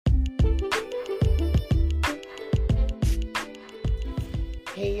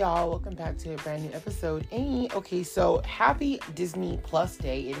Hey y'all, welcome back to a brand new episode. Okay, so happy Disney Plus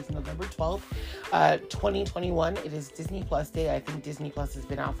Day. It is November 12th, 2021. It is Disney Plus Day. I think Disney Plus has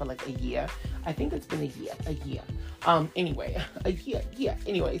been out for like a year. I think it's been a year. Anyway, a year.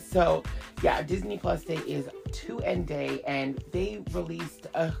 Anyway, so yeah, Disney Plus Day is 2N Day, and they released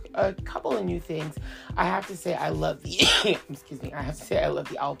a couple of new things. I have to say I love the, I love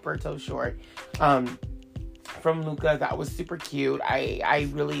the Alberto short, from Luca. That was super cute. I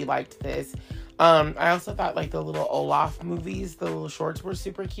really liked this. I also thought like the little Olaf movies, the little shorts were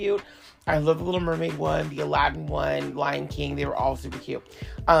super cute. I love the Little Mermaid one, the Aladdin one, Lion King. They were all super cute.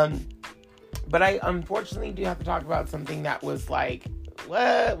 But I unfortunately do have to talk about something that was like,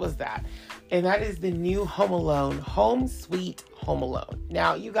 what was that? And that is the new Home Alone, Home Sweet Home Alone.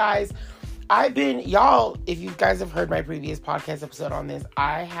 Now, you guys, if you guys have heard my previous podcast episode on this,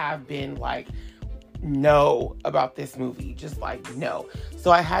 I have been like, no about this movie, just like no.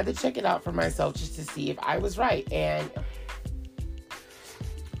 So I had to check it out for myself just to see if I was right. And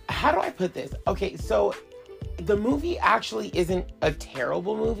how do I put this? Okay, so the movie actually isn't a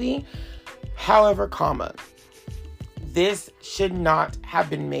terrible movie. However, this should not have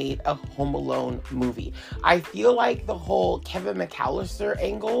been made a Home Alone movie. I feel like the whole Kevin McAllister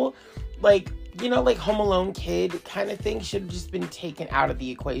angle, like Home Alone kid kind of thing, should have just been taken out of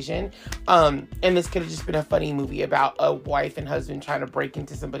the equation. And this could have just been a funny movie about a wife and husband trying to break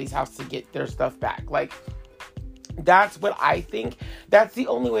into somebody's house to get their stuff back. Like, that's what I think. That's the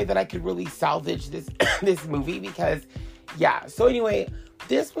only way that I could really salvage this movie, because, yeah. So anyway,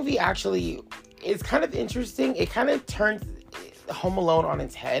 this movie actually is kind of interesting. It kind of turns Home Alone on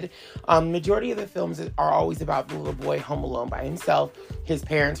its head. Majority of the films are always about the little boy home alone by himself. His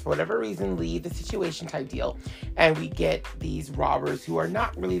parents, for whatever reason, leave the situation type deal. And we get these robbers who are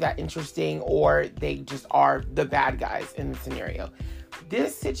not really that interesting, or they just are the bad guys in the scenario.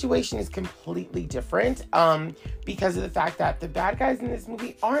 This situation is completely different because of the fact that the bad guys in this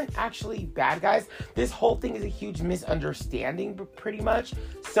movie aren't actually bad guys. This whole thing is a huge misunderstanding, pretty much.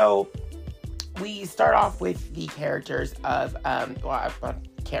 So we start off with the characters of, I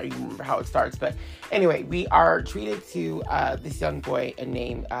can't even remember how it starts, but anyway, we are treated to this young boy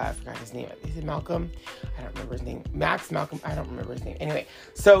named, I forgot his name. Is it Malcolm? I don't remember his name. Malcolm? I don't remember his name. Anyway,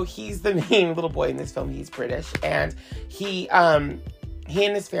 so he's the main little boy in this film. He's British, and he and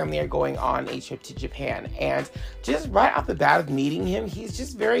his family are going on a trip to Japan, and just right off the bat of meeting him, he's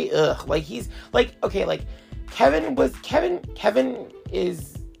just very Kevin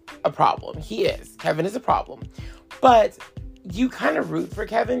is a problem. Kevin is a problem. But you kind of root for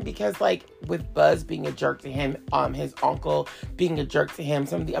Kevin because, like, with Buzz being a jerk to him, his uncle being a jerk to him,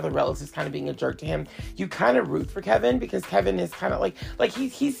 some of the other relatives kind of being a jerk to him, you kind of root for Kevin because Kevin is kind of like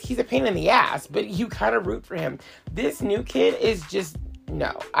he's a pain in the ass, but you kind of root for him. This new kid is just,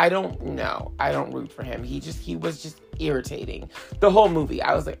 no, I don't root for him. He was just irritating the whole movie.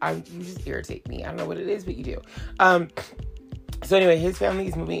 I was like, you just irritate me. I don't know what it is, but you do. So anyway, his family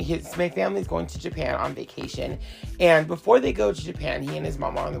is going to Japan on vacation. And before they go to Japan, he and his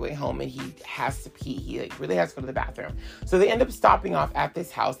mom are on the way home, and he has to pee. He really has to go to the bathroom. So they end up stopping off at this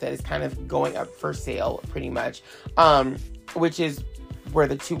house that is kind of going up for sale, pretty much, which is where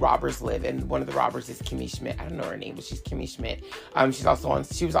the two robbers live, and one of the robbers is Kimmy Schmidt. I don't know her name, but she's Kimmy Schmidt.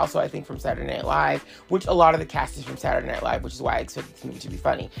 She was also, I think, from Saturday Night Live, which a lot of the cast is from Saturday Night Live, which is why I expected this movie to be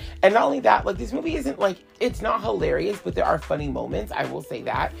funny. And not only that, like, this movie isn't, like, it's not hilarious, but there are funny moments, I will say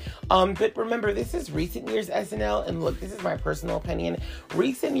that. But remember, this is recent years SNL, and look, this is my personal opinion.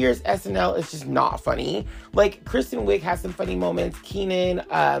 Recent years SNL is just not funny. Like, Kristen Wiig has some funny moments. Keenan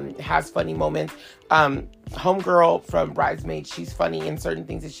has funny moments. Homegirl from Bridesmaids, she's funny in certain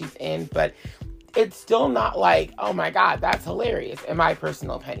things that she's in, but it's still not like, oh my God, that's hilarious, in my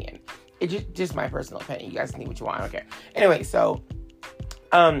personal opinion. It's just my personal opinion. You guys can think what you want, I don't care. Anyway, so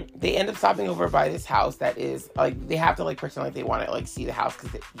they end up stopping over by this house that is, like, they have to, like, pretend like they want to, like, see the house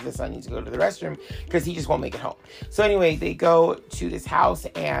because the son needs to go to the restroom because he just won't make it home. So anyway, they go to this house,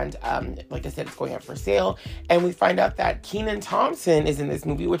 and like I said, it's going up for sale, and we find out that Kenan Thompson is in this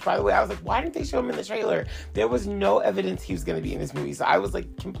movie, which, by the way, I was like, why didn't they show him in the trailer? There was no evidence he was going to be in this movie, so I was,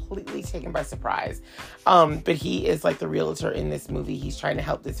 like, completely taken by surprise. But he is, like, the realtor in this movie. He's trying to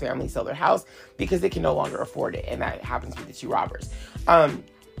help this family sell their house because they can no longer afford it, and that happens with the two robbers.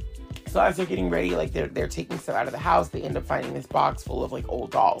 So as they're getting ready, like, they're taking stuff out of the house, they end up finding this box full of, like,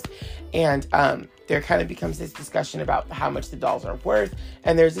 old dolls. And there kind of becomes this discussion about how much the dolls are worth.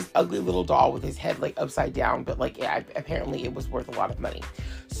 And there's this ugly little doll with his head, like, upside down, but, like, apparently it was worth a lot of money.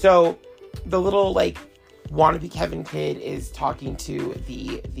 So the little, like, wannabe Kevin kid is talking to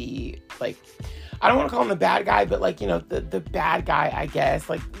the like, I don't want to call him the bad guy, but like, you know, the bad guy, I guess,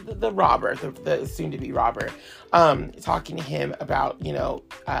 like the robber, the soon-to-be robber, talking to him about, you know,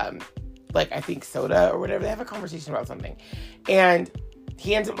 like, I think soda or whatever. They have a conversation about something. And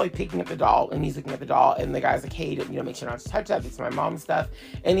he ends up like picking up the doll, and he's looking at the doll, and the guy's like, hey, you know, make sure not to touch that. It's my mom's stuff.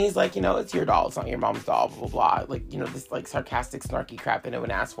 And he's like, you know, it's your doll. It's not your mom's doll, blah, blah, blah. Like, you know, this like sarcastic, snarky crap that no one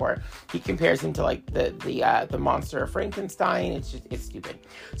asked for. He compares him to like the monster of Frankenstein. It's stupid.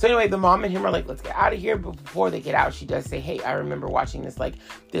 So anyway, the mom and him are like, let's get out of here. But before they get out, she does say, hey, I remember watching this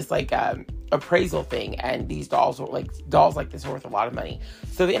appraisal thing, and these dolls like this are worth a lot of money.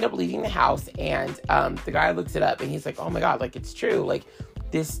 So they end up leaving the house, and the guy looks it up, and he's like, oh my God, like, it's true. Like,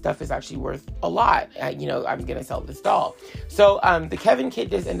 this stuff is actually worth a lot. You know, I'm going to sell this doll. So the Kevin kid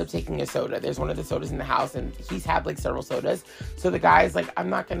does end up taking a soda. There's one of the sodas in the house, and he's had like several sodas. So the guy's like, I'm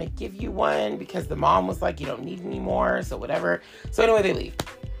not going to give you one because the mom was like, you don't need any more. So whatever. So anyway, they leave.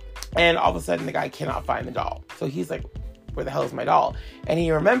 And all of a sudden the guy cannot find the doll. So he's like, where the hell is my doll? And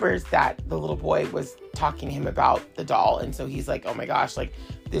he remembers that the little boy was talking to him about the doll. And so he's like, oh my gosh, like,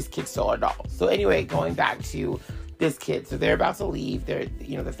 this kid stole our doll. So anyway, going back to this kid, so they're about to leave. They're,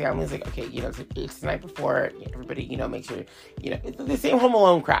 you know, the family's like, okay, you know, it's the night before. Everybody, you know, make sure, you know, it's the same Home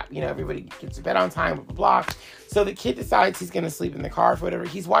Alone crap. You know, everybody gets to bed on time, blah, blah, blah. So the kid decides he's going to sleep in the car for whatever.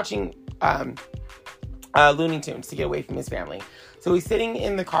 He's watching Looney Tunes to get away from his family. So he's sitting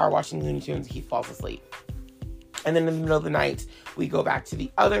in the car watching Looney Tunes. He falls asleep. And then in the middle of the night, we go back to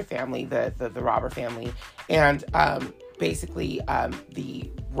the other family, the robber family. And basically,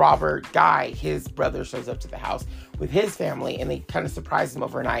 the robber guy, his brother, shows up to the house with his family, and they kind of surprise him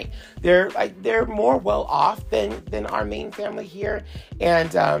overnight. They're more well off than our main family here.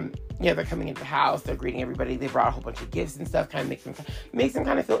 And yeah, they're coming into the house, they're greeting everybody, they brought a whole bunch of gifts and stuff, kind of makes them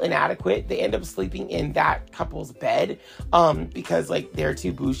kind of feel inadequate. They end up sleeping in that couple's bed, because like they're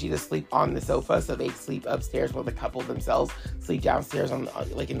too bougie to sleep on the sofa, so they sleep upstairs while the couple themselves sleep downstairs on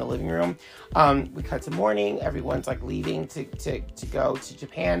like in the living room. We cut to morning, everyone's like leaving to go to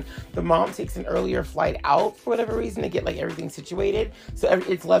Japan. The mom takes an earlier flight out for whatever reason to get like everything situated, so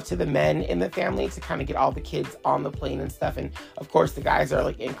it's left to the men in the family to kind of get all the kids on the plane and stuff. And of course the guys are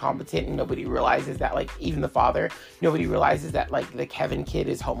like incompetent, and nobody realizes that, like, even the father, nobody realizes that like the Kevin kid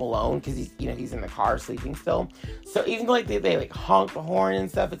is home alone because he's in the car sleeping still. So even though like they like honk the horn and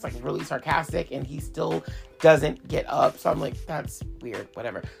stuff, it's like really sarcastic, and he still doesn't get up. So I'm like, that's weird,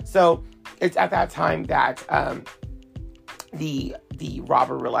 whatever. So it's at that time that the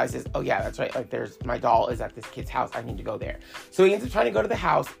robber realizes, oh yeah, that's right, like my doll is at this kid's house, I need to go there. So he ends up trying to go to the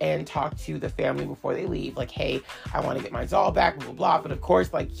house and talk to the family before they leave, like, hey, I want to get my doll back, blah, blah, blah. But of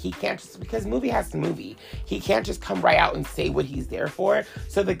course, like, he can't just, because movie has to movie, he can't just come right out and say what he's there for.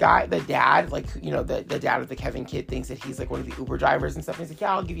 So the dad, like, you know, the dad of the Kevin kid thinks that he's like one of the Uber drivers and stuff. And he's like,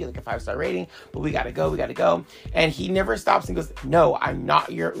 yeah, I'll give you like a 5-star rating, but we gotta go. And he never stops and goes, no, I'm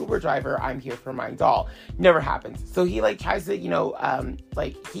not your Uber driver, I'm here for my doll. Never happens. So he like tries to, you know,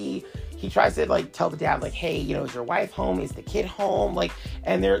 like he tries to like tell the dad, like, hey, you know, is your wife home? Is the kid home? Like,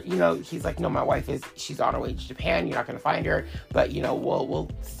 and they're, you know, he's like, no, my wife she's on her way to Japan. You're not going to find her, but you know, we'll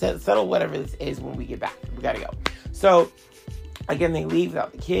settle whatever this is when we get back. We got to go. So again, they leave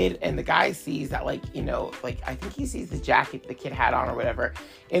without the kid, and the guy sees that, like, you know, like, I think he sees the jacket the kid had on or whatever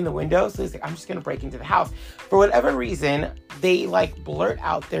in the window. So he's like, I'm just going to break into the house. For whatever reason, they like blurt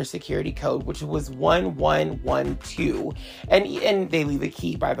out their security code, which was 1112. And they leave a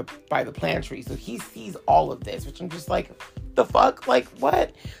key by the plant tree. So he sees all of this, which I'm just like, the fuck? Like,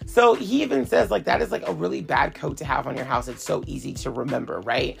 what? So he even says, like, that is like a really bad code to have on your house. It's so easy to remember,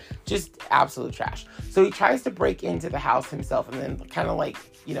 right? Just absolute trash. So he tries to break into the house himself, and then kind of like,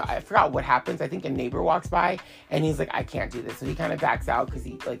 you know, I forgot what happens. I think a neighbor walks by, and he's like, I can't do this. So he kind of backs out because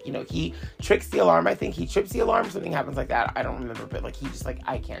he, like, you know, he tricks the alarm. I think he trips the alarm. Something happens like that. I don't remember, but like, he just like,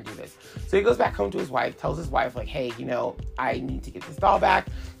 I can't do this. So he goes back home to his wife, tells his wife, like, hey, you know, I need to get this doll back.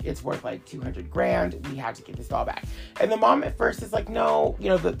 It's worth like $200,000. We have to get this doll back. And the mom at first is like, no, you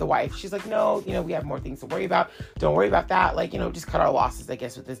know, the wife, she's like, no, you know, we have more things to worry about. Don't worry about that. Like, you know, just cut our losses, I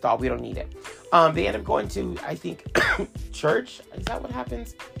guess, with this doll. We don't need it. They end up going to, I think, church. Is that what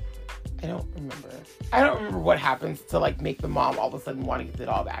happens? I don't remember what happens to like make the mom all of a sudden want to get the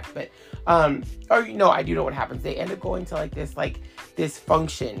doll back. But, or, you know, I do know what happens. They end up going to like this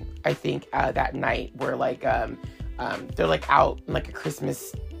function, I think, that night where like, they're like out in like a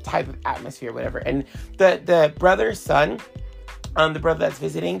Christmas type of atmosphere, whatever. And the brother's son, the brother that's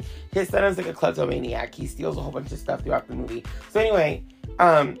visiting, his son is like a kleptomaniac. He steals a whole bunch of stuff throughout the movie. So anyway,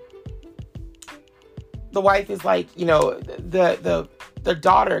 the wife is like, you know, the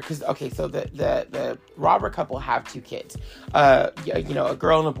daughter, because, okay, so the robber couple have 2 kids, you know, a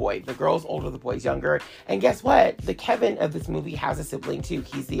girl and a boy. The girl's older, the boy's younger. And guess what? The Kevin of this movie has a sibling too.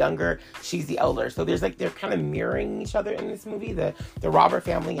 He's the younger, she's the elder. So there's like, they're kind of mirroring each other in this movie, the robber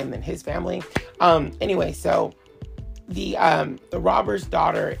family and then his family. Anyway, so the robber's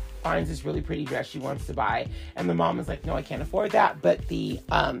daughter finds this really pretty dress she wants to buy, and the mom is like, no, I can't afford that. But the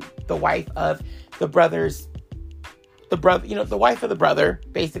wife of the brother's, you know, the wife of the brother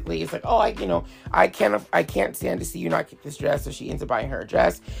basically is like, oh, I can't stand to see you not get this dress. So she ends up buying her a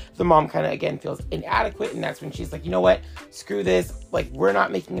dress. The mom kind of, again, feels inadequate. And that's when she's like, you know what? Screw this. Like, we're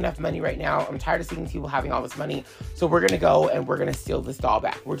not making enough money right now. I'm tired of seeing people having all this money. So we're going to go and we're going to steal this doll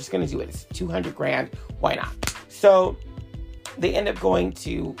back. We're just going to do it. It's $200,000. Why not? So they end up going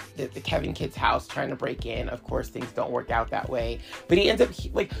to the Kevin kid's house, trying to break in. Of course, things don't work out that way. But he ends up,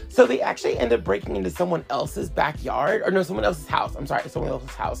 so they actually end up breaking into someone else's backyard. Or no, someone else's house. I'm sorry, someone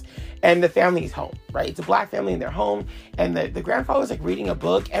else's house. And the family's home, right? It's a Black family in their home. And the grandfather's like reading a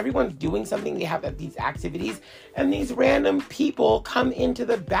book. Everyone's doing something. They have these activities. And these random people come into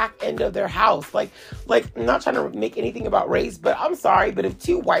the back end of their house. Like, I'm not trying to make anything about race, but I'm sorry. But if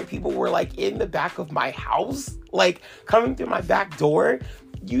 2 white people were like in the back of my house, like coming through my back door,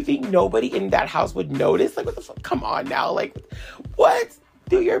 you think nobody in that house would notice? Like, what the fuck? Come on now. Like, what?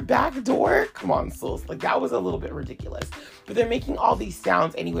 Through your back door? Come on, souls. Like, that was a little bit ridiculous. But they're making all these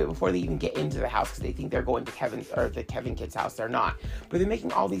sounds anyway before they even get into the house, because they think they're going to the Kevin kid's house. They're not. But they're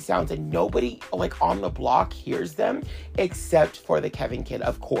making all these sounds and nobody, like, on the block hears them except for the Kevin kid,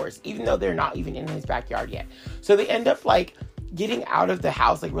 of course, even though they're not even in his backyard yet. So they end up, like, getting out of the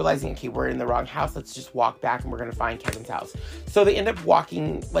house, like realizing, okay, we're in the wrong house. Let's just walk back and we're going to find Kevin's house. So they end up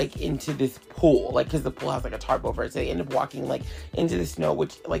walking like into this pool, like, cause the pool has like a tarp over it. So they end up walking like into the snow,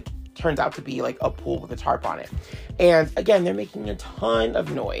 which like turns out to be like a pool with a tarp on it. And again, they're making a ton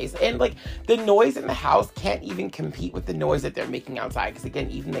of noise, and like the noise in the house can't even compete with the noise that they're making outside. Cause again,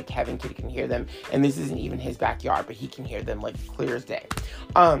 even the Kevin kid can hear them, and this isn't even his backyard, but he can hear them like clear as day.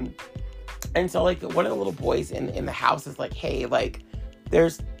 And so, like, one of the little boys in the house is like, hey, like,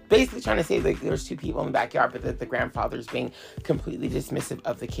 there's basically trying to say, like, there's 2 people in the backyard, but that the grandfather's being completely dismissive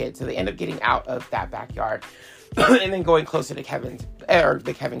of the kid. So they end up getting out of that backyard and then going closer to the Kevin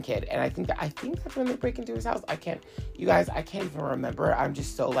kid. And I think that's when they break into his house. I can't even remember. I'm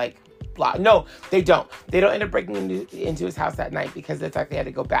just so, like, blah. No, they don't. They don't end up breaking into his house that night, because the fact they had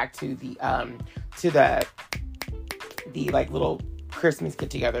to go back to the like little Christmas get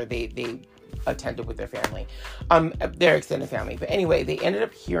together they attended with their family, their extended family. But anyway, they ended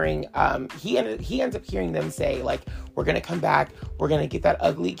up hearing, he ends up hearing them say, like, we're going to come back. We're going to get that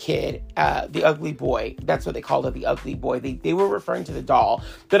ugly kid, the ugly boy. That's what they called it, the ugly boy. They were referring to the doll,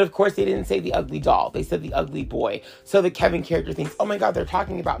 but of course they didn't say the ugly doll. They said the ugly boy. So the Kevin character thinks, oh my God, they're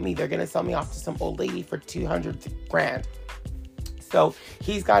talking about me. They're going to sell me off to some old lady for $200,000. So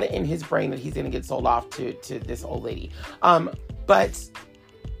he's got it in his brain that he's going to get sold off to this old lady. But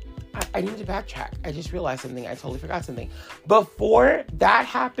I need to backtrack. I just realized something. I totally forgot something. Before that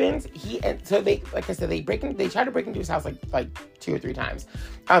happens, they, like I said, they try to break into his house like 2 or 3 times.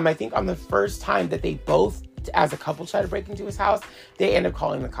 I think on the first time that they both, as a couple, try to break into his house, they end up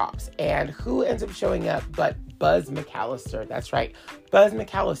calling the cops. And who ends up showing up but Buzz McAllister? That's right, Buzz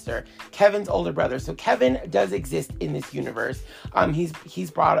McAllister, Kevin's older brother. So Kevin does exist in this universe. He's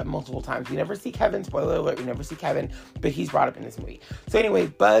brought up multiple times. We never see Kevin, spoiler alert, we never see Kevin, but he's brought up in this movie. So anyway,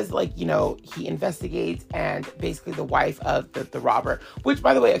 Buzz, like, you know, he investigates, and basically the wife of the robber, which,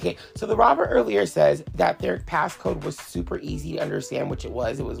 by the way, okay, so the robber earlier says that their passcode was super easy to understand, which it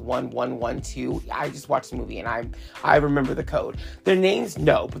was 1112. I just watched the movie and I remember the code. Their names,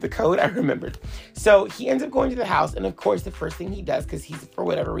 no, but the code I remembered. So he ends up going to the house, and of course the first thing he does, because he's for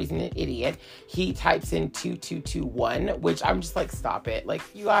whatever reason an idiot, he types in 2221, which I'm just like, stop it. Like,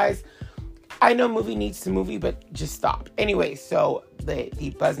 you guys, I know movie needs to movie, but just stop. Anyway, so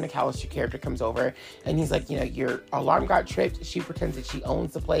the Buzz McAllister character comes over, and he's like, you know, your alarm got tripped. She pretends that she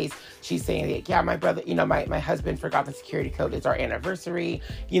owns the place. She's saying, like, yeah, my brother, you know, my husband forgot the security code. It's our anniversary.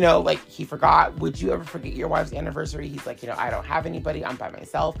 You know, like, he forgot. Would you ever forget your wife's anniversary? He's like, you know, I don't have anybody. I'm by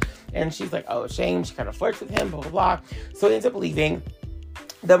myself. And she's like, oh, shame. She kind of flirts with him, blah, blah, blah. So he ends up leaving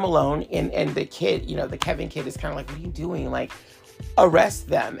them alone. And the kid, you know, the Kevin kid is kind of like, what are you doing? Like, arrest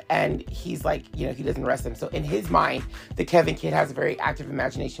them, and he's like, you know, he doesn't arrest them. So in his mind, the Kevin kid has a very active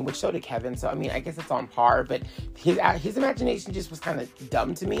imagination, which so did Kevin. So I mean, I guess it's on par, but his imagination just was kind of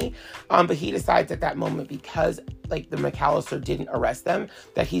dumb to me. But he decides at that moment, because like the McAllister didn't arrest them,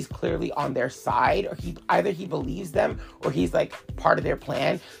 that he's clearly on their side, or either he believes them or he's like part of their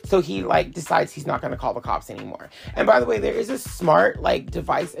plan. So he like decides he's not going to call the cops anymore. And by the way, there is a smart like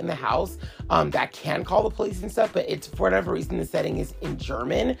device in the house that can call the police and stuff, but it's for whatever reason the setting is in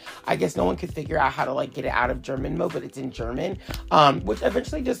German. I guess no one could figure out how to like get it out of German mode, but it's in German, which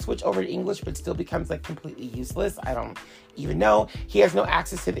eventually just switch over to English, but still becomes like completely useless. I don't even know. He has no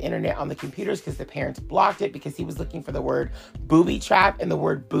access to the internet on the computers because the parents blocked it, because he was looking for the word booby trap, and the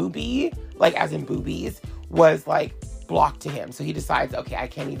word booby, like as in boobies, was like blocked to him. So he decides, okay, I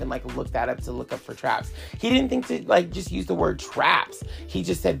can't even like look that up to look up for traps. He didn't think to like just use the word traps. He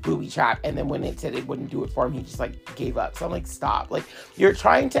just said booby trap, and then when it said it wouldn't do it for him, he just like gave up. So I'm like, stop. Like, you're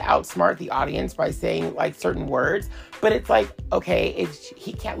trying to outsmart the audience by saying like certain words, but it's like, okay, if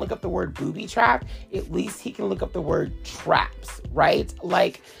he can't look up the word booby trap, at least he can look up the word traps, right?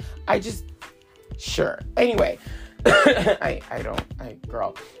 Like, sure. Anyway,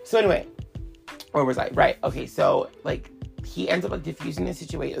 girl. So anyway, where was I? Right. Okay. So like he ends up like diffusing the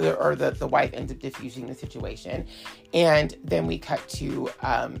situation, or the wife ends up diffusing the situation. And then we cut to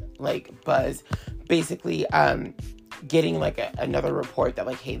like Buzz basically getting like another report that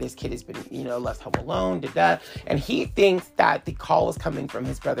like, hey, this kid has been, you know, left home alone, and he thinks that the call is coming from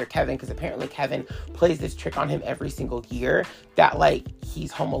his brother Kevin, because apparently Kevin plays this trick on him every single year that like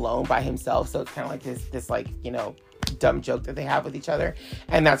he's home alone by himself. So it's kind of like this like, you know, dumb joke that they have with each other.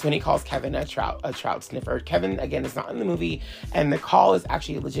 And that's when he calls Kevin a trout sniffer. Kevin, again, is not in the movie, and the call is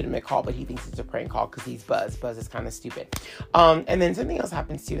actually a legitimate call, but he thinks it's a prank call because he's Buzz. Buzz is kind of stupid. And then something else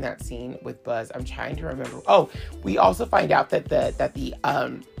happens too in that scene with Buzz. I'm trying to remember. Oh, we also find out that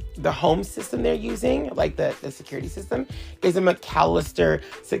the home system they're using, like the security system, is a McAllister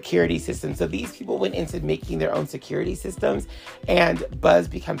security system. So these people went into making their own security systems, and Buzz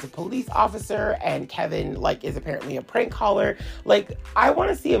becomes a police officer, and Kevin like is apparently a prank caller. Like, I want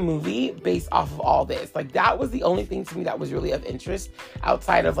to see a movie based off of all this. Like, that was the only thing to me that was really of interest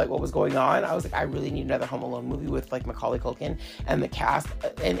outside of like what was going on. I was like, I really need another Home Alone movie with like Macaulay Culkin and the cast,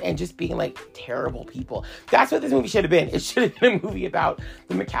 and just being like terrible people. That's what this movie should have been. It should have been a movie about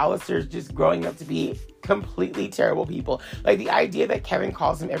the McAllisters just growing up to be completely terrible people. Like, the idea that Kevin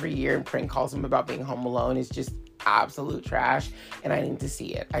calls him every year and prank calls him about being home alone is just absolute trash, and I need to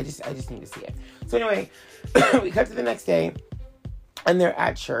see it. I just need to see it. So anyway, we cut to the next day, and they're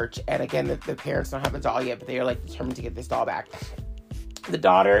at church, and again, the parents don't have a doll yet, but they are like determined to get this doll back. The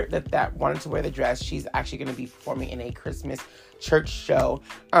daughter that wanted to wear the dress, she's actually going to be performing in a Christmas church show.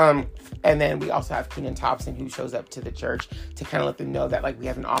 And then we also have Kenan Thompson, who shows up to the church to kind of let them know that like, we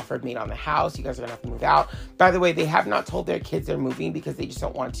have an offer made on the house. You guys are gonna have to move out. By the way, they have not told their kids they're moving because they just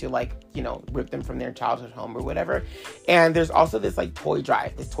don't want to like, you know, rip them from their childhood home or whatever. And there's also this like toy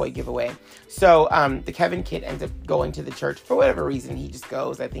drive, this toy giveaway. So the Kevin kid ends up going to the church for whatever reason. He just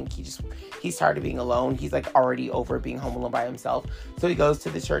goes. I think he's tired of being alone. He's like already over being home alone by himself. So he goes to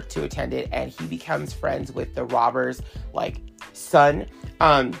the church to attend it, and he becomes friends with the robber's like son.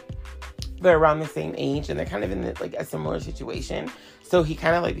 They're around the same age, and they're kind of in like a similar situation. So he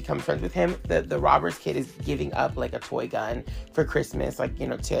kind of like becomes friends with him. The robber's kid is giving up like a toy gun for Christmas, like, you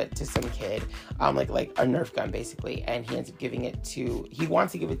know, to some kid, like a Nerf gun basically. And he ends up giving it he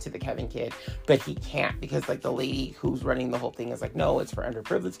wants to give it to the Kevin kid, but he can't because like the lady who's running the whole thing is like, no, it's for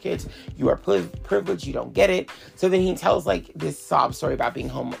underprivileged kids. You are privileged. You don't get it. So then he tells like this sob story about being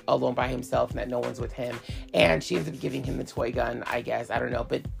home alone by himself and that no one's with him. And she ends up giving him the toy gun, I guess. I don't know.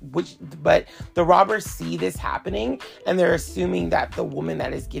 But the robbers see this happening, and they're assuming that the woman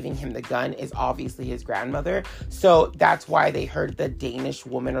that is giving him the gun is obviously his grandmother. So that's why they heard the Danish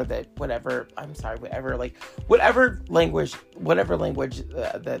woman, or the whatever language,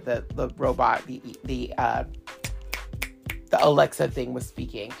 the robot, the Alexa thing was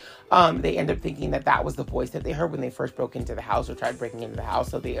speaking. They end up thinking that was the voice that they heard when they first broke into the house or tried breaking into the house.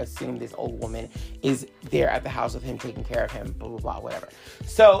 So they assume this old woman is there at the house with him, taking care of him, blah, blah, blah, whatever.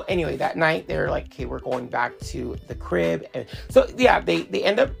 So anyway, that night they're like, okay, we're going back to the crib. And so yeah, they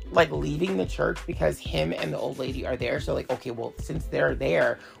end up like leaving the church because him and the old lady are there. So like, okay, well, since they're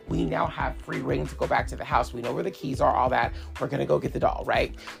there, we now have free reign to go back to the house. We know where the keys are, all that. We're going to go get the doll,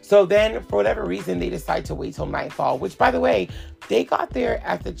 right? So then, for whatever reason, they decide to wait till nightfall, which, by the way, they got there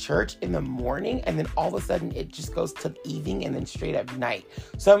at the church in the morning, and then all of a sudden, it just goes to evening and then straight up night.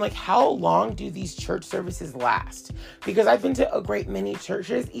 So I'm like, how long do these church services last? Because I've been to a great many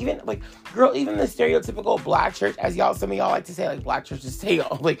churches, even, like, girl, even the stereotypical black church, as some of y'all like to say, like, black churches stay,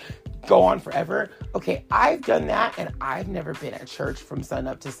 like, go on forever. Okay, I've done that, and I've never been at church from sun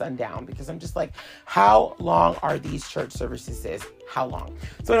up to sundown, because I'm just like, how long are these church services? How long?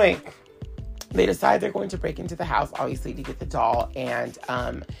 So anyway, they decide they're going to break into the house, obviously, to get the doll, and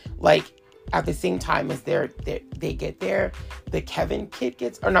at the same time as they get there, the Kevin kid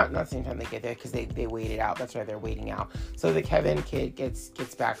gets, or not the same time they get there, because they waited out. That's why they're waiting out. So the Kevin kid gets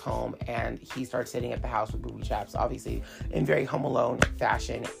back home, and he starts sitting at the house with booby traps, obviously in very Home Alone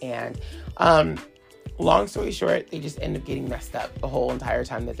fashion. And long story short, they just end up getting messed up the whole entire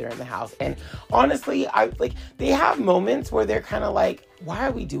time that they're in the house. And honestly, they have moments where they're kind of like, why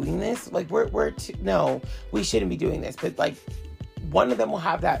are we doing this? Like, no, we shouldn't be doing this. But like, one of them will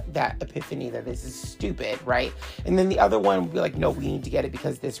have that epiphany that this is stupid, right? And then the other one will be like, no, we need to get it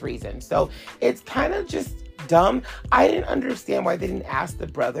because this reason. So it's kind of just dumb. I didn't understand why they didn't ask the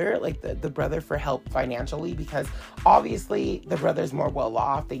brother, like the brother, for help financially, because obviously the brother's more well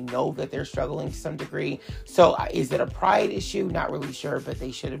off. They know that they're struggling to some degree. So is it a pride issue? Not really sure, but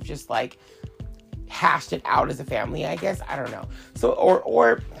they should have just like hashed it out as a family, I guess. I don't know. So,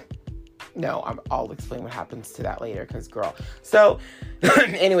 or no, I'll explain what happens to that later, because girl. So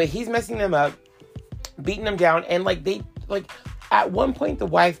anyway, he's messing them up, beating them down, and at one point the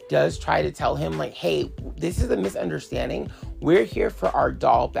wife does try to tell him, like, hey, this is a misunderstanding. We're here for our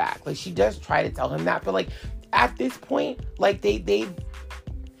doll back. Like, she does try to tell him that, but like at this point, like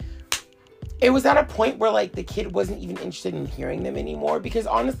it was at a point where like the kid wasn't even interested in hearing them anymore, because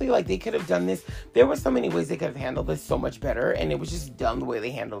honestly, like, they could have done this. There were so many ways they could have handled this so much better, and it was just dumb the way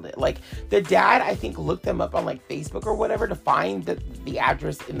they handled it. Like, the dad, I think, looked them up on like Facebook or whatever to find the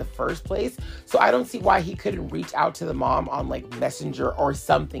address in the first place. So I don't see why he couldn't reach out to the mom on like Messenger or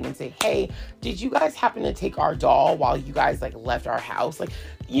something and say, hey, did you guys happen to take our doll while you guys like left our house? Like,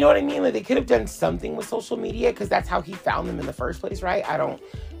 you know what I mean? Like, they could have done something with social media, because that's how he found them in the first place, right? I don't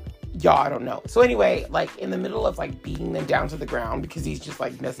know. So anyway, like, in the middle of like beating them down to the ground because he's just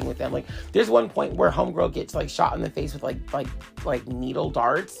like messing with them, like, there's one point where homegirl gets like shot in the face with like needle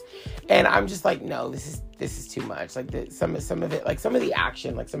darts, and I'm just like, no, this is too much. Like, some of it, like some of the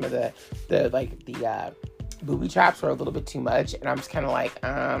action, like some of the booby traps were a little bit too much, and I'm just kind of like,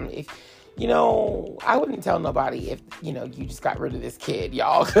 if I wouldn't tell nobody if you just got rid of this kid,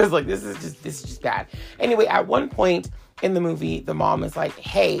 y'all, because like this is just bad. Anyway, at one point in the movie, the mom is like,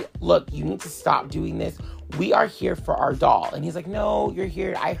 hey, look, you need to stop doing this. We are here for our doll. And he's like, no, you're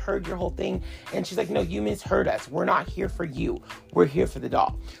here. I heard your whole thing. And she's like, no, you misheard us. We're not here for you. We're here for the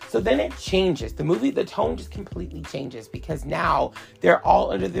doll. So then it changes. The tone just completely changes, because now they're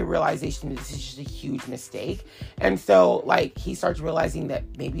all under the realization that this is just a huge mistake. And so like he starts realizing that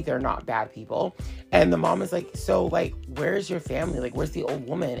maybe they're not bad people. And the mom is like, so like, where's your family? Like, where's the old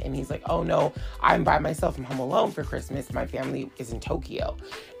woman? And he's like, oh no, I'm by myself. I'm home alone for Christmas. My family is in Tokyo.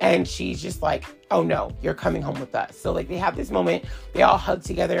 And she's just like, oh no, you're coming home with us. So like they have this moment, they all hug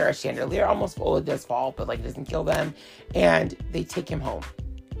together, a chandelier almost full, it does fall, but like it doesn't kill them. And they take him home.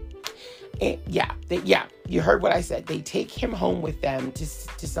 And you heard what I said. They take him home with them to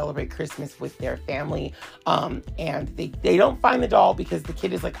celebrate Christmas with their family. And they don't find the doll, because the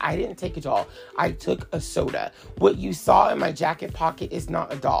kid is like, I didn't take a doll. I took a soda. What you saw in my jacket pocket is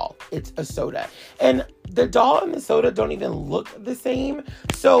not a doll. It's a soda. And the doll and the soda don't even look the same.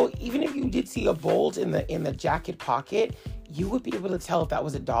 So even if you did see a bulge in the jacket pocket, you would be able to tell if that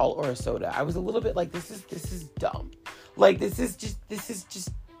was a doll or a soda. I was a little bit like, this is dumb. Like, this is just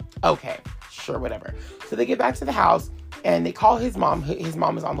okay, sure, whatever. So they get back to the house and they call his mom. His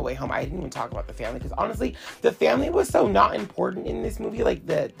mom is on the way home. I didn't even talk about the family, because honestly, the family was so not important in this movie. Like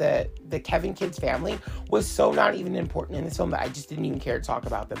the Kevin kid's family was so not even important in this film that I just didn't even care to talk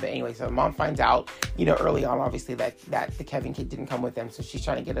about them. But anyway, so the mom finds out, early on, obviously, that the Kevin kid didn't come with them. So she's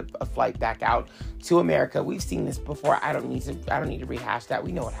trying to get a flight back out to America. We've seen this before. I don't need to rehash that.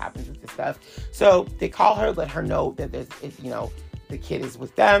 We know what happens with this stuff. So they call her, let her know that the kid is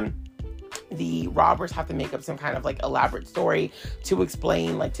with them. The robbers have to make up some kind of like elaborate story to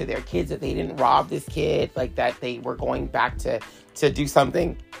explain like to their kids that they didn't rob this kid, like that they were going back to do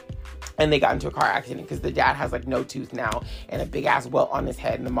something. and they got into a car accident because the dad has like no tooth now and a big ass welt on his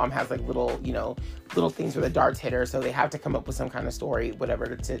head, and the mom has like little, little things where the darts hit her. So they have to come up with some kind of story,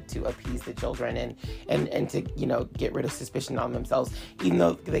 whatever, to appease the children and to, get rid of suspicion on themselves, even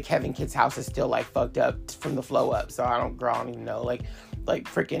though the Kevin kid's house is still like fucked up from the flow up. So I don't even know, like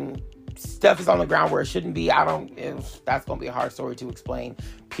freaking stuff is on the ground where it shouldn't be. That's going to be a hard story to explain,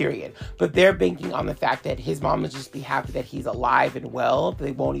 period. But they're banking on the fact that his mom will just be happy that he's alive and well.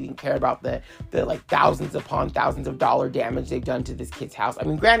 They won't even care about the like thousands upon thousands of dollar damage they've done to this kid's house. I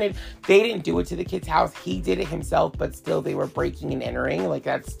mean, granted, they didn't do it to the kid's house. He did it himself, but still they were breaking and entering. Like,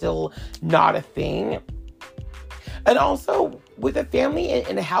 that's still not a thing. And also, with a family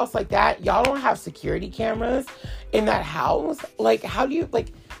in a house like that, y'all don't have security cameras in that house. Like, how do you,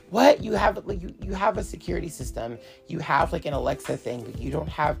 like, what? You have, like, you have a security system. You have, like, an Alexa thing, but you don't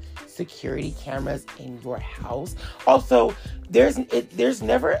have security cameras in your house. Also, there's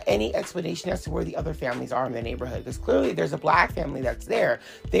never any explanation as to where the other families are in the neighborhood. Because clearly there's a black family that's there.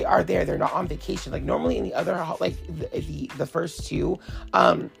 They are there. They're not on vacation. Like, normally in the other, like, the first two,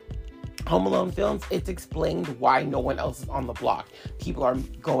 Home Alone films, it's explained why no one else is on the block. People are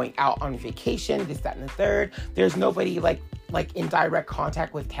going out on vacation, this, that, and the third. There's nobody like in direct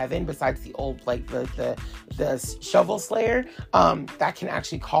contact with Kevin besides the old, like the shovel slayer, that can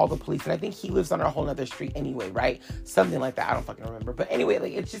actually call the police. And I think he lives on a whole nother street anyway, right? Something like that. I don't fucking remember. But anyway,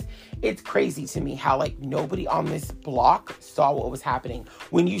 like, it's crazy to me how, like, nobody on this block saw what was happening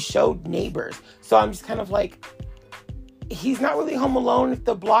when you showed neighbors. So I'm just kind of like, he's not really home alone if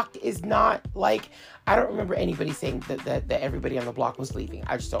the block is not, like, I don't remember anybody saying that everybody on the block was leaving.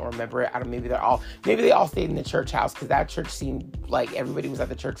 I just don't remember it. Maybe they all stayed in the church house, because that church seemed like everybody was at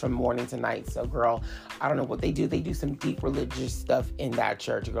the church from morning to night. So, girl, I don't know what they do. They do some deep religious stuff in that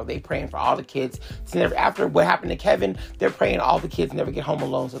church, girl. They praying for all the kids. After what happened to Kevin, they're praying all the kids never get home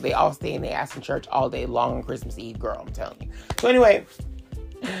alone. So they all stay in the ass in church all day long on Christmas Eve, girl. I'm telling you. So anyway,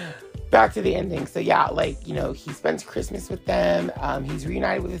 back to the ending. So yeah, like, he spends Christmas with them. He's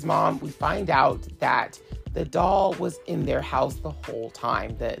reunited with his mom. We find out that the doll was in their house the whole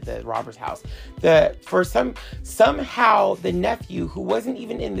time, the Roberts house. Somehow the nephew, who wasn't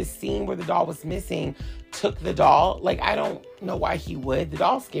even in the scene where the doll was missing, took the doll. Like, I don't know why he would. The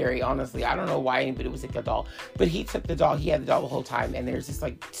doll's scary, honestly. I don't know why anybody would take the doll. But he took the doll. He had the doll the whole time. And there's this,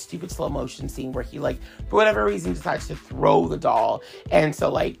 like, stupid slow motion scene where he, like, for whatever reason, decides to throw the doll. And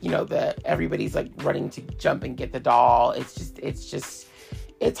so, like, everybody's, like, running to jump and get the doll.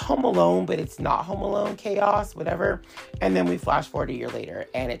 It's Home Alone, but it's not Home Alone chaos, whatever. And then we flash forward a year later,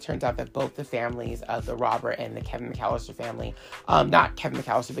 and it turns out that both the families of the Robert and the Kevin McAllister family, not Kevin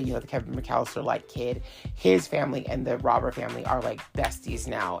McAllister, but, the Kevin McAllister, like, kid, his family and the Robert family are, like, besties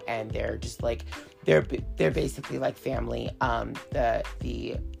now. And they're just, like, they're basically, like, family.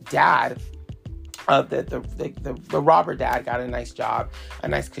 The dad the Robert dad got a nice job, a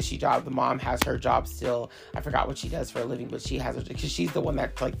nice cushy job. The mom has her job still. I forgot what she does for a living, but she has because she's the one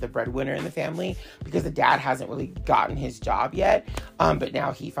that's, like, the breadwinner in the family, because the dad hasn't really gotten his job yet. But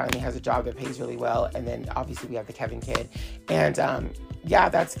now he finally has a job that pays really well. And then obviously we have the Kevin kid, and yeah,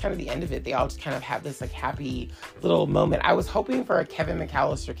 that's kind of the end of it. They all just kind of have this, like, happy little moment. I was hoping for a Kevin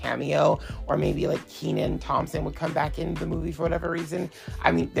McAllister cameo, or maybe, like, Kenan Thompson would come back in the movie for whatever reason.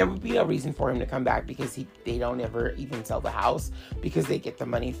 I mean, there would be no reason for him to come back, because they don't ever even sell the house, because they get the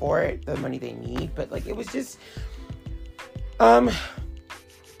money for it, the money they need. But, like, it was just, I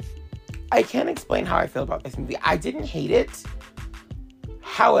can't explain how I feel about this movie. I didn't hate it.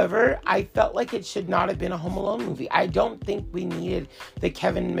 However, I felt like it should not have been a Home Alone movie. I don't think we needed the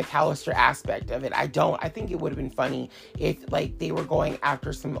Kevin McAllister aspect of it. I think it would have been funny if, like, they were going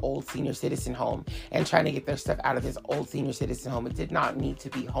after some old senior citizen home and trying to get their stuff out of this old senior citizen home. It did not need to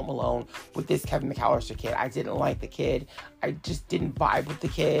be Home Alone with this Kevin McAllister kid. I didn't like the kid. I just didn't vibe with the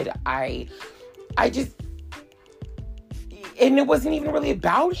kid. And it wasn't even really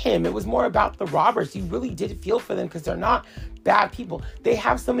about him. It was more about the Roberts. You really did feel for them, because they're not bad people. They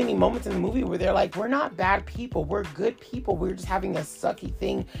have so many moments in the movie where they're like, we're not bad people. We're good people. We're just having a sucky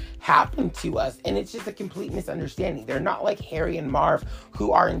thing happen to us. And it's just a complete misunderstanding. They're not like Harry and Marv,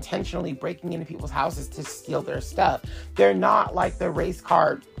 who are intentionally breaking into people's houses to steal their stuff. They're not like the race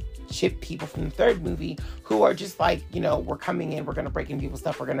car chip people from the third movie, who are just like, we're coming in, we're gonna break in people's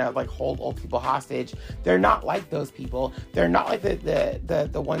stuff, we're gonna, like, hold old people hostage. They're not like those people. They're not like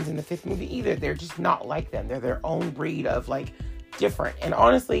the ones in the fifth movie either. They're just not like them. They're their own breed of, like, different. And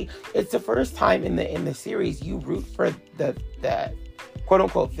honestly, it's the first time in the series you root for the quote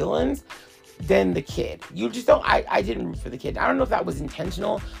unquote villains, than the kid. You just don't, I didn't root for the kid. I don't know if that was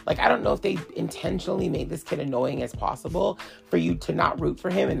intentional. Like, I don't know if they intentionally made this kid annoying as possible for you to not root for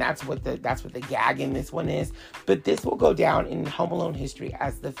him. And that's what the gag in this one is. But this will go down in Home Alone history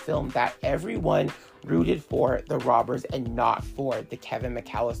as the film that everyone rooted for the robbers and not for the Kevin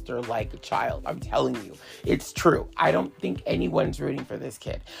McAllister-like child. I'm telling you, it's true. I don't think anyone's rooting for this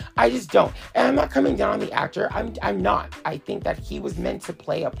kid. I just don't. And I'm not coming down on the actor. I'm not. I think that he was meant to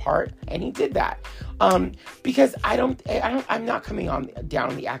play a part, and he did that. Because I'm not coming down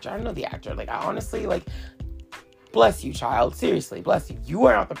on the actor. I don't know the actor. Like, I honestly, like, bless you, child. Seriously, bless you. You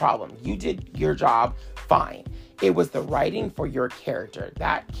are not the problem. You did your job fine. It was the writing for your character.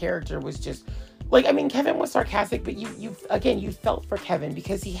 That character was just, like, I mean, Kevin was sarcastic, but you felt for Kevin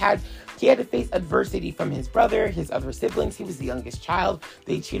because he had to face adversity from his brother, his other siblings. He was the youngest child.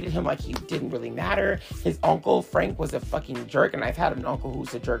 They treated him like he didn't really matter. His uncle, Frank, was a fucking jerk, and I've had an uncle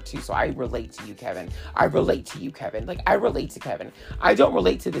who's a jerk too, so I relate to you, Kevin. I relate to you, Kevin. Like, I relate to Kevin. I don't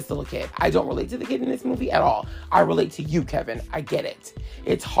relate to this little kid. I don't relate to the kid in this movie at all. I relate to you, Kevin. I get it.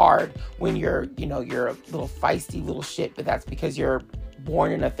 It's hard when you're a little feisty little shit, but that's because you're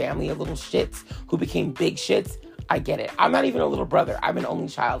born in a family of little shits who became big shits. I get it. I'm not even a little brother. I'm an only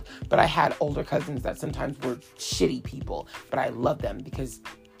child, but I had older cousins that sometimes were shitty people, but I love them because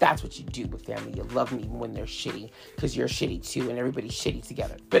that's what you do with family. You love them even when they're shitty because you're shitty too and everybody's shitty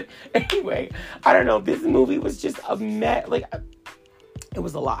together. But anyway, I don't know. This movie was just a mess. Like, it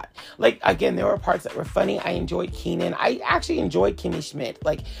was a lot. Like, again, there were parts that were funny. I enjoyed Keenan. I actually enjoyed Kimmy Schmidt.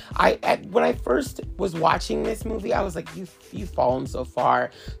 Like, when I first was watching this movie, I was like, you've fallen so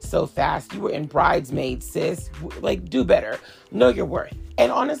far, so fast. You were in Bridesmaids, sis. Like, do better. Know your worth.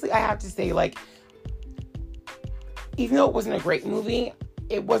 And honestly, I have to say, like, even though it wasn't a great movie,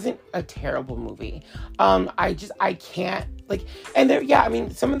 it wasn't a terrible movie. I can't, like, and there, yeah, I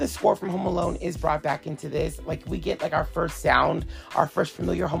mean, some of the score from Home Alone is brought back into this. Like, we get, like, our first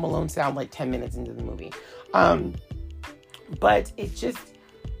familiar Home Alone sound, like, 10 minutes into the movie. But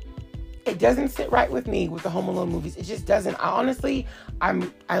it doesn't sit right with me with the Home Alone movies. It just doesn't.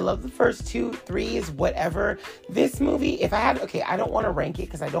 I love the first 2, 3 is whatever. This movie, I don't want to rank it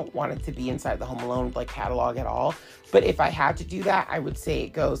because I don't want it to be inside the Home Alone, like, catalog at all. But if I had to do that, I would say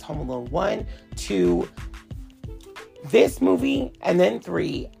it goes Home Alone 1, 2, this movie, and then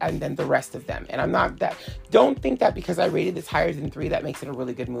 3, and then the rest of them. And don't think that because I rated this higher than 3, that makes it a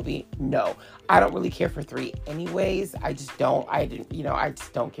really good movie. No, I don't really care for 3 anyways. I just don't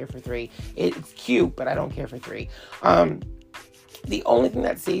care for 3. It's cute, but I don't care for 3. The only thing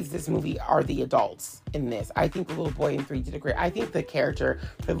that saves this movie are the adults in this. I think the little boy in 3 did a great. I think the character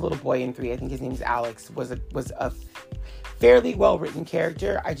for the little boy in 3, I think his name's Alex, was a fairly well-written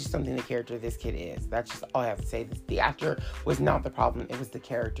character. I just don't think the character this kid is. That's just all I have to say. The actor was not the problem. It was the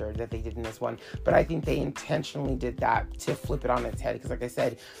character that they did in this one. But I think they intentionally did that to flip it on its head. Because like I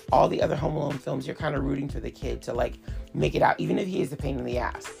said, all the other Home Alone films, you're kind of rooting for the kid to, like, make it out. Even if he is a pain in the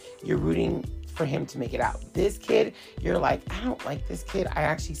ass, you're rooting for him to make it out. This kid, you're like, I don't like this kid. I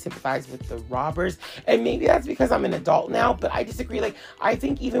actually sympathize with the robbers. And maybe that's because I'm an adult now, but I disagree. Like, I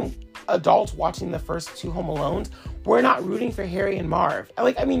think even adults watching the first 2 Home Alones, we're not rooting for Harry and Marv.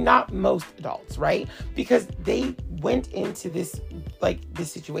 Like, I mean, not most adults, right? Because they went into this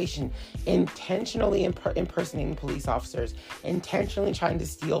situation intentionally impersonating police officers, intentionally trying to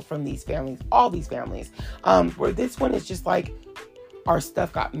steal from these families, all these families. Where this one is just like, our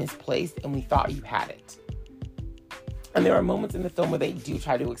stuff got misplaced and we thought you had it. And there are moments in the film where they do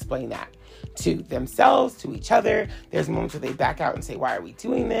try to explain that to themselves, to each other. There's moments where they back out and say, why are we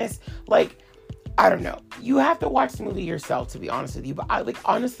doing this? Like, I don't know. You have to watch the movie yourself, to be honest with you. But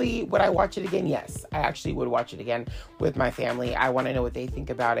honestly, would I watch it again? Yes, I actually would watch it again with my family. I want to know what they think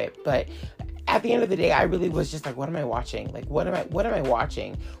about it. But at the end of the day, I really was just like, what am I watching? Like, what am I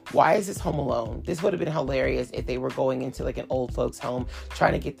watching? Why is this Home Alone? This would have been hilarious if they were going into, like, an old folks home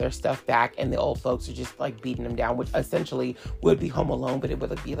trying to get their stuff back and the old folks are just, like, beating them down, which essentially would be Home Alone, but it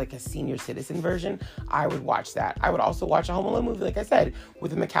would be like a senior citizen version. I would watch that. I would also watch a Home Alone movie, like I said,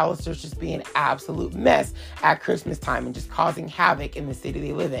 with the McAllisters just being an absolute mess at Christmas time and just causing havoc in the city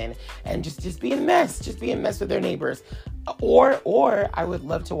they live in and just being a mess with their neighbors. Or I would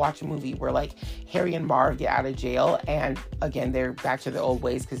love to watch a movie where, like, Harry and Marv get out of jail and, again, they're back to their old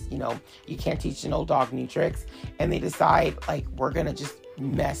ways because, you can't teach an old dog new tricks, and they decide, like, we're gonna just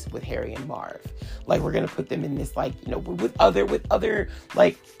mess with Harry and Marv. Like, we're gonna put them in this, like, with other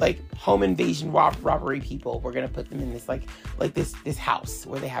like home invasion robbery people. We're gonna put them in this like this house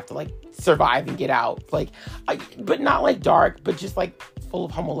where they have to, like, survive and get out. Like, but not like dark, but just like full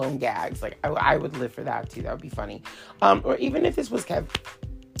of Home Alone gags. Like, I would live for that too. That would be funny. Or even if this was Kevin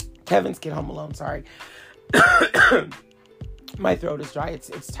Kevin's Kid Home Alone, sorry. My throat is dry.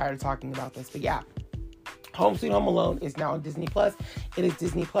 It's tired of talking about this. But yeah. Home Sweet Home Alone is now on Disney Plus. It is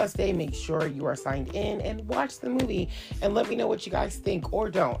Disney Plus Day. Make sure you are signed in and watch the movie. And let me know what you guys think or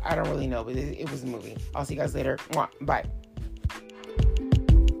don't. I don't really know, but it was a movie. I'll see you guys later. Mwah. Bye.